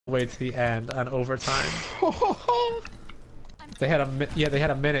way to the end on overtime. They had a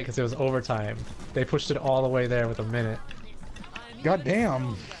minute because it was overtime. They pushed it all the way there with a minute. God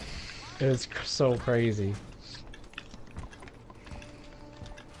damn. It was so crazy.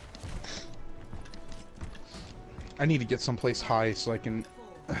 I need to get someplace high so I can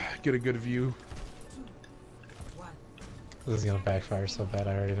get a good view. This is gonna backfire so bad,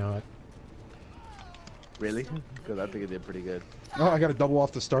 I already know it. Really? Because I think it did pretty good. Oh, I got a double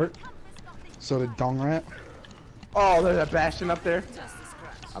off the start. So did Dong Rat. Oh, there's a Bastion up there.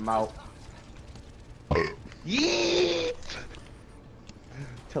 I'm out. Yeet!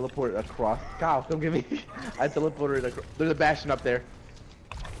 Teleport across. God, don't give me. I teleported across. There's a Bastion up there.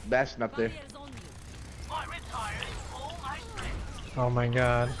 Bastion up there. Oh my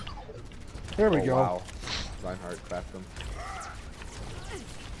god. There we go. Wow. Reinhardt cracked him.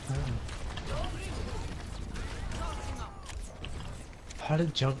 How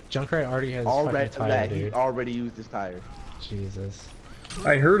did Junkrat already has Already, fucking tire, dude? he already used his tire. Jesus.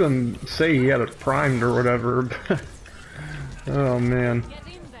 I heard him say he had it primed or whatever. Oh man.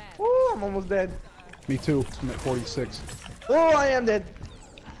 Oh, I'm almost dead. Me too. I'm at 46. Oh, I am dead.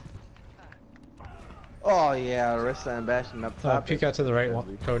 Oh yeah, Orisa and Bastion up top. Peek out to the right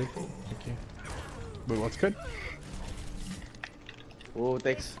one, Cody. Thank you. Wait, what's good? Oh,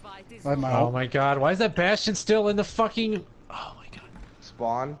 thanks. I'm Oh out. my god, why is that Bastion still in the fucking... Oh my god.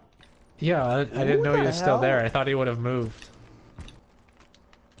 Spawn. Yeah, I didn't know he was still there. I thought he would have moved.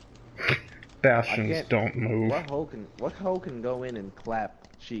 Bastions don't move. What hoe can go in and clap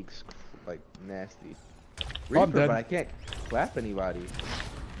cheeks like nasty? I'm Reaper, dead. but I can't clap anybody.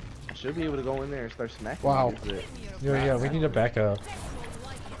 I should be able to go in there and start smacking. Wow. Yeah, we need to back up.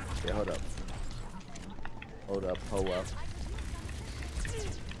 Yeah, hold up. Hold up, hold up.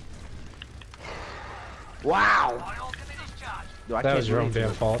 Wow! Dude, I That can't was your do own damn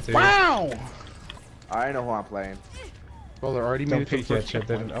anything. fault, dude. Wow! I know who I'm playing. Well, they're already Don't made it to the peek yet, first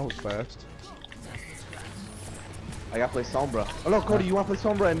checkpoint. Chipsident. That was fast. I gotta play Sombra. Oh no, Cody, you wanna play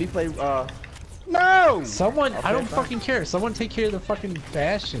Sombra and me play, No! Someone, Okay, I don't fine. fucking care. Someone take care of the fucking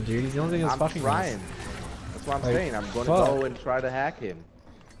Bastion, dude. He's the only thing that's I'm fucking trying. us. That's what I'm Like, saying. I'm gonna fuck. go and try to hack him.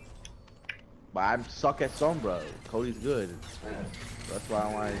 But I'm suck at Sombra. Cody's good. That's why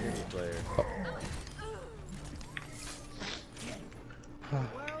I want to hit the player.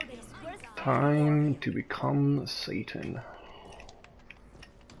 Time to become Satan.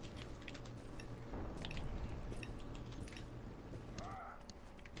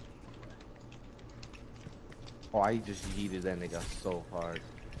 Oh, I just yeeted that nigga so hard.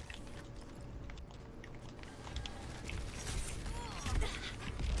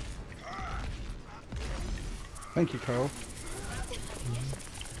 Thank you, Kyle.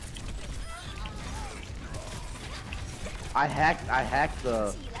 I hacked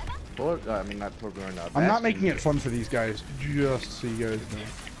the. I mean, not Torburn. I'm not making it fun for these guys, just so you guys know.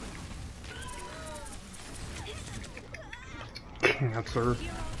 Cancer.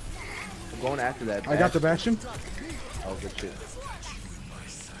 I'm going after that. I got the Bastion. Oh, good shit.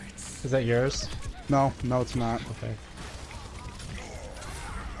 Is that yours? No, no, it's not. Okay.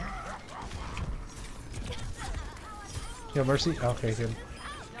 Yo, Mercy? Okay, good.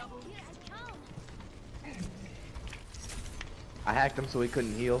 I hacked him so he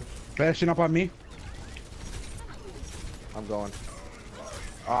couldn't heal. Bastion up on me. I'm going.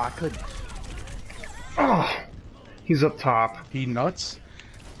 Oh, I couldn't. Oh, he's up top. He nuts.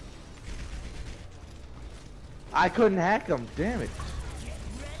 I couldn't hack him. Damn it.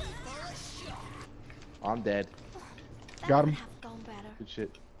 I'm dead. Got him. Good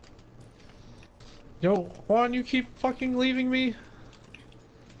shit. Yo, Juan, you keep fucking leaving me?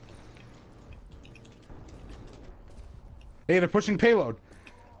 Hey, they're pushing payload.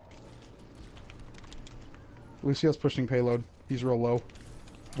 Lucio's pushing payload. He's real low.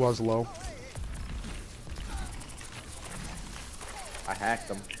 Was low. I hacked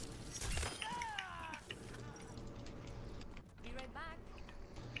him.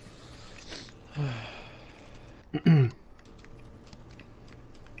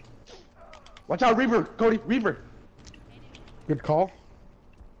 Watch out, Reaper! Cody, Reaper! Good call.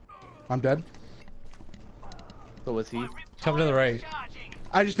 I'm dead. So was he? Come to the right.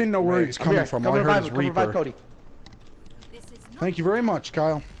 I just didn't know where he was coming from. All I heard is Reaper. Cody. Thank you very much,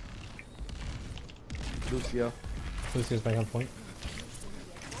 Kyle. Lucio. Lucio's back on point.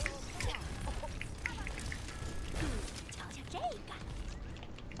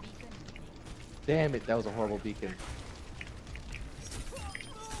 Damn it, that was a horrible beacon.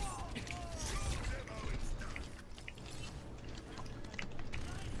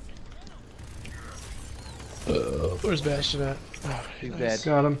 Where's Bastion at? Oh, He's nice. dead.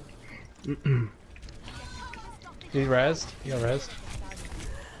 Got him. He rezzed? He got rezzed?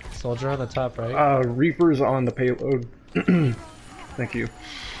 Soldier on the top, right? Reaper's on the payload. Thank you.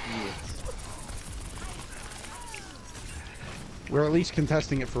 We're at least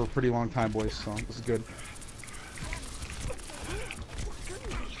contesting it for a pretty long time, boys, so this is good.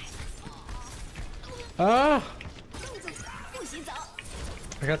 Ah!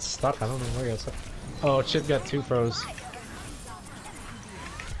 I got stuck. I don't know where I got stuck. Oh, Chip got 2 froze.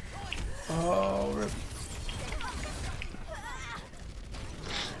 Oh, rip.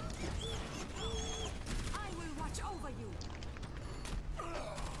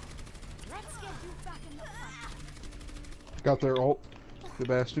 Got their ult,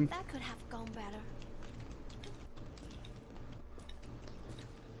 Sebastian. That could have gone better.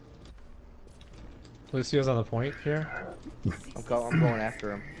 Lucio's on the point here. I'm going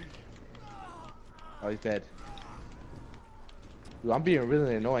after him. Oh, he's dead. Dude, I'm being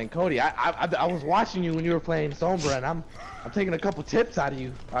really annoying, Cody. I was watching you when you were playing Sombra, and I'm taking a couple tips out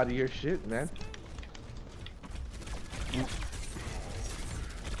of your shit, man.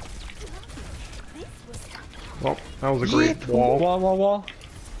 Well, that was a great wall. Wall.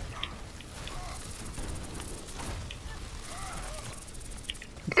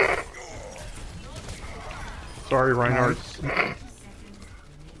 Sorry, Reinhardt. Nice.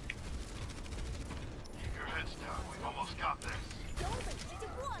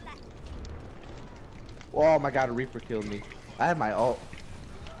 Oh my god, a Reaper killed me. I had my ult.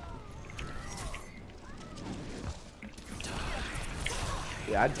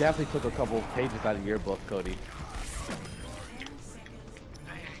 Yeah, I definitely took a couple pages out of your book, Cody.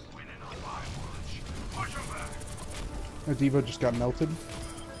 A Diva just got melted.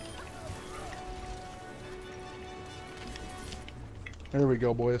 There we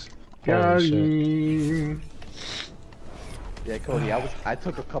go, boys. Got Holy him. Yeah, Cody, I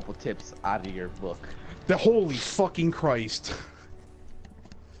took a couple tips out of your book. The holy fucking Christ.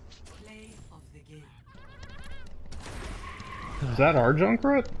 Is that our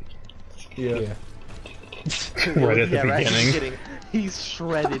Junkrat? Yeah. Right at the Yeah, right, beginning. he's kidding. He's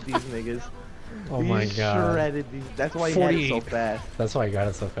shredded these niggas. Oh my He's god. shredded these. That's why he had it so 48. fast. That's why I got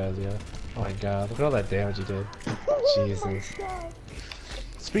it so fast, yeah. Oh my god. Look at all that damage you did. Jesus.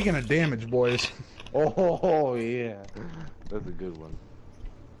 Speaking of damage, boys. Oh yeah, that's a good one.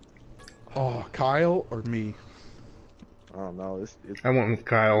 Oh, Kyle or me? I don't know. It's I went with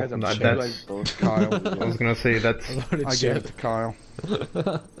Kyle. guys, I'm That's, sure like both. Kyle. I was gonna say that's. I gave it to Kyle.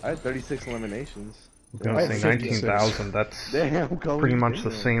 I had 36 eliminations. I was I gonna had say 56. 19,000. That's Damn, Cody. pretty much the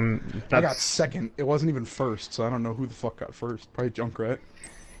damn. same. I got That's. second. It wasn't even first, so I don't know who the fuck got first. Probably Junkrat.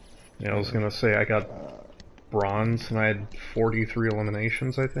 Yeah, I was gonna say I got bronze and I had 43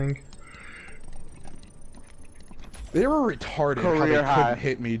 eliminations, I think. They were retarded how they Career high. couldn't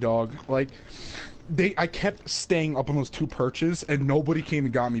hit me, dog. Like, I kept staying up on those 2 perches, and nobody came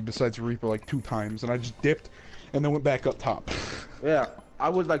and got me besides Reaper like 2 times, and I just dipped, and then went back up top. Yeah, I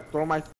would like throw my